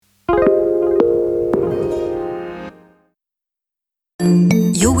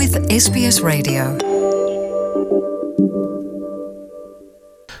You're with SBS Radio.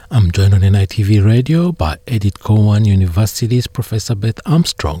 I'm joined on NITV Radio by Edith Cowan University's Professor Beth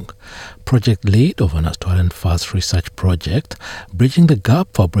Armstrong, project lead of an Australian First research project bridging the gap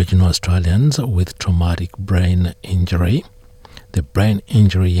for Aboriginal Australians with traumatic brain injury, the brain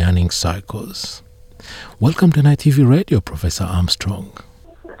injury yearning cycles. Welcome to NITV Radio, Professor Armstrong.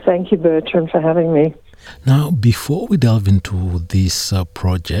 Thank you, Bertrand, for having me. Now, before we delve into this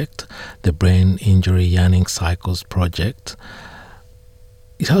project, the Brain Injury Yearning Cycles project,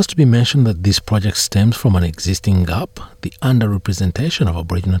 it has to be mentioned that this project stems from an existing gap, the underrepresentation of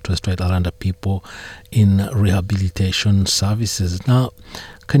Aboriginal and Torres Strait Islander people in rehabilitation services. Now,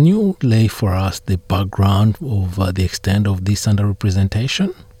 can you lay for us the background of the extent of this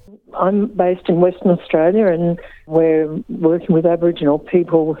underrepresentation? I'm based in Western Australia and we're working with Aboriginal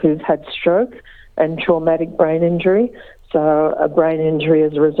people who've had stroke and traumatic brain injury. So a brain injury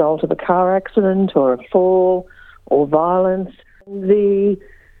as a result of a car accident or a fall or violence. The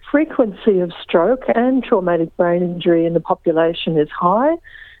frequency of stroke and traumatic brain injury in the population is high.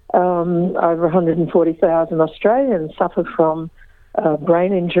 Over 140,000 Australians suffer from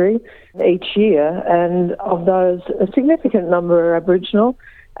brain injury each year, and of those, a significant number are Aboriginal.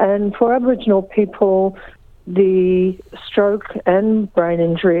 And for Aboriginal people, the stroke and brain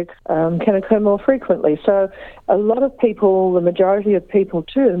injury can occur more frequently. So a lot of people, the majority of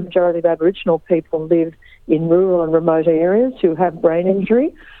Aboriginal people live in rural and remote areas who have brain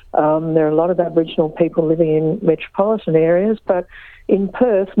injury. There are a lot of Aboriginal people living in metropolitan areas, but in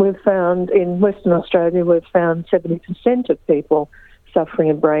Perth, in Western Australia, we've found 70% of people suffering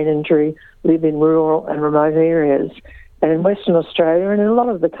a brain injury live in rural and remote areas. And in Western Australia and in a lot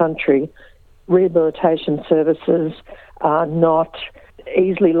of the country, rehabilitation services are not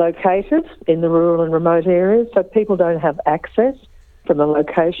easily located in the rural and remote areas, so people don't have access from a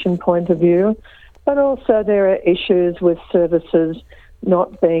location point of view. But also there are issues with services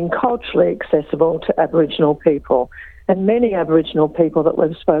not being culturally accessible to Aboriginal people. And many Aboriginal people that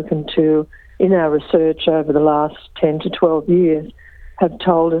we've spoken to in our research over the last 10 to 12 years have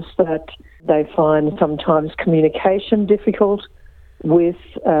told us that they find sometimes communication difficult with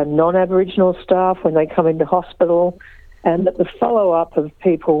non-Aboriginal staff when they come into hospital, and that the follow-up of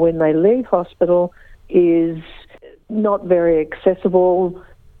people when they leave hospital is not very accessible.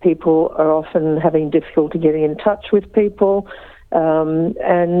 People are often having difficulty getting in touch with people.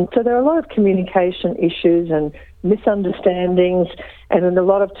 And so there are a lot of communication issues and misunderstandings, and a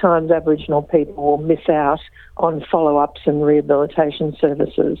lot of times Aboriginal people will miss out on follow-ups and rehabilitation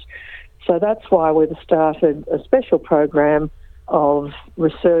services. So that's why we've started a special program of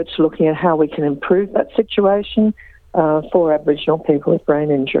research looking at how we can improve that situation for Aboriginal people with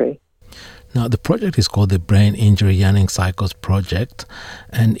brain injury. Now, the project is called the Brain Injury Yearning Cycles Project,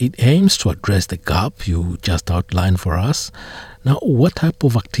 and it aims to address the gap you just outlined for us. Now, what type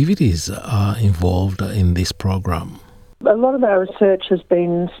of activities are involved in this program? A lot of our research has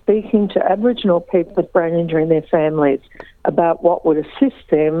been speaking to Aboriginal people with brain injury and their families about what would assist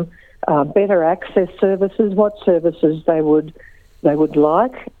them, better access services, what services they would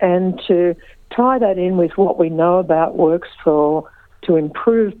like, and to tie that in with what we know about works to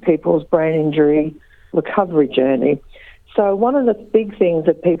improve people's brain injury recovery journey. So one of the big things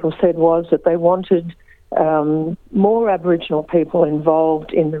that people said was that they wanted more Aboriginal people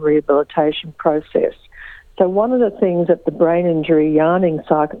involved in the rehabilitation process. So one of the things at the Brain Injury Yearning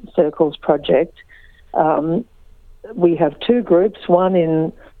Circles project, we have two groups, one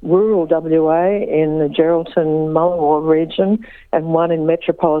in rural WA in the Geraldton-Mullawa region and one in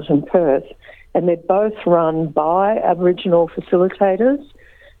metropolitan Perth. And they're both run by Aboriginal facilitators,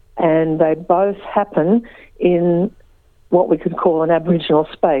 and they both happen in what we could call an Aboriginal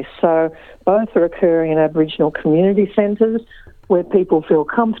space. So both are occurring in Aboriginal community centres where people feel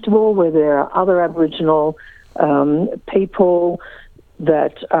comfortable, where there are other Aboriginal people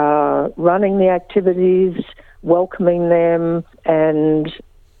that are running the activities, welcoming them, and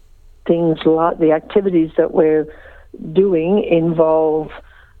things like the activities that we're doing involve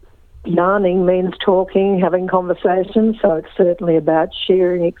yarning, means talking, having conversations, so it's certainly about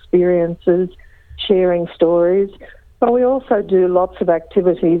sharing experiences, sharing stories. But we also do lots of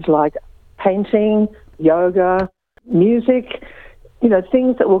activities like painting, yoga, music,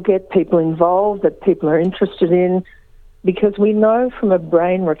 things that will get people involved, that people are interested in, because we know from a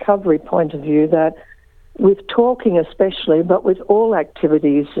brain recovery point of view that with talking especially, but with all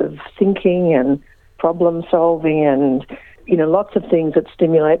activities of thinking and problem solving and lots of things that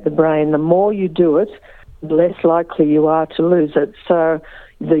stimulate the brain, the more you do it, the less likely you are to lose it. So,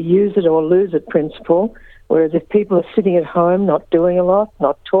 the use it or lose it principle, whereas if people are sitting at home, not doing a lot,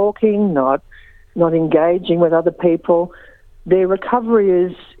 not talking, not engaging with other people, their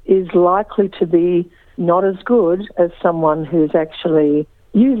recovery is likely to be not as good as someone who's actually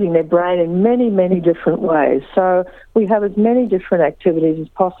using their brain in many, many different ways. So we have as many different activities as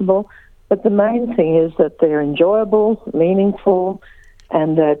possible, but the main thing is that they're enjoyable, meaningful,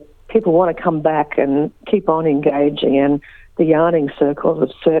 and that people want to come back and keep on engaging, and the yarning circles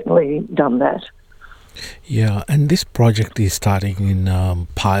have certainly done that. Yeah, and this project is starting in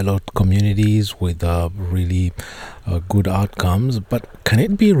pilot communities with really good outcomes, but can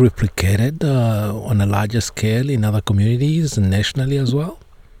it be replicated on a larger scale in other communities and nationally as well?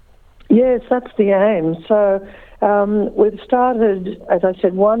 Yes, that's the aim. So we've started, as I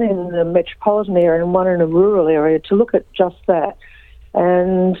said, one in the metropolitan area and one in a rural area to look at just that.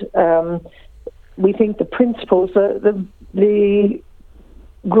 And we think the principles, the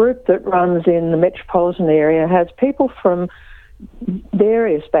group that runs in the metropolitan area has people from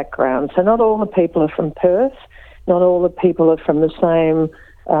various backgrounds. So not all the people are from Perth, not all the people are from the same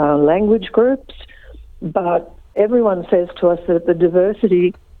language groups, but everyone says to us that the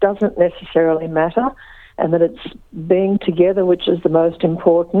diversity doesn't necessarily matter and that it's being together which is the most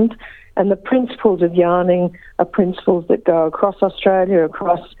important. And the principles of yarning are principles that go across Australia,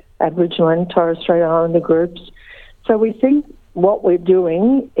 across Aboriginal and Torres Strait Islander groups. So we think what we're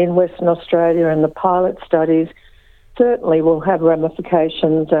doing in Western Australia and the pilot studies certainly will have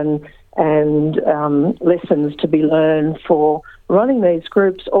ramifications and lessons to be learned for running these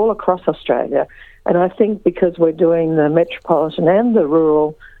groups all across Australia. And I think because we're doing the metropolitan and the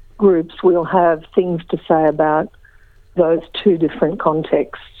rural groups, we'll have things to say about those two different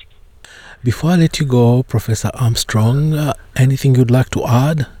contexts. Before I let you go, Professor Armstrong, anything you'd like to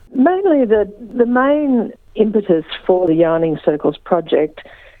add? Mainly the main impetus for the Yarning Circles project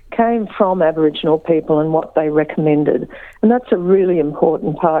came from Aboriginal people and what they recommended. And that's a really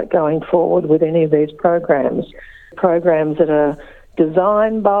important part going forward with any of these programs. Programs that are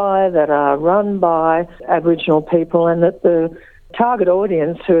designed by, that are run by Aboriginal people, and that the target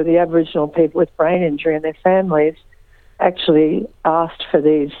audience, who are the Aboriginal people with brain injury and their families, actually asked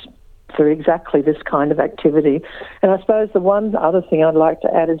for exactly this kind of activity. And I suppose the one other thing I'd like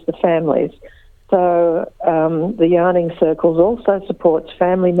to add is the families. So the Yarning Circles also supports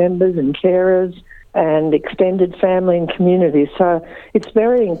family members and carers and extended family and community. So it's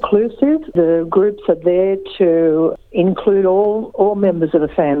very inclusive. The groups are there to include all members of the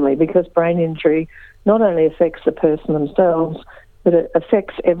family, because brain injury not only affects the person themselves, but it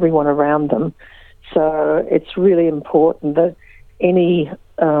affects everyone around them. So it's really important that any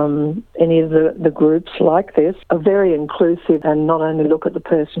of the groups like this are very inclusive and not only look at the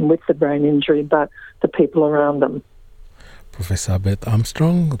person with the brain injury, but the people around them. Professor Beth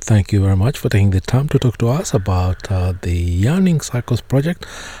Armstrong, thank you very much for taking the time to talk to us about the Yarning Cycles project,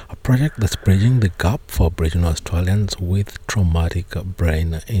 a project that's bridging the gap for Aboriginal Australians with traumatic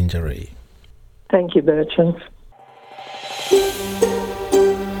brain injury. Thank you, Bertrand.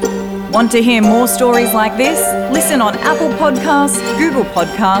 Want to hear more stories like this? Listen on Apple Podcasts, Google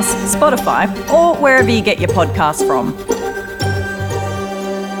Podcasts, Spotify, or wherever you get your podcasts from.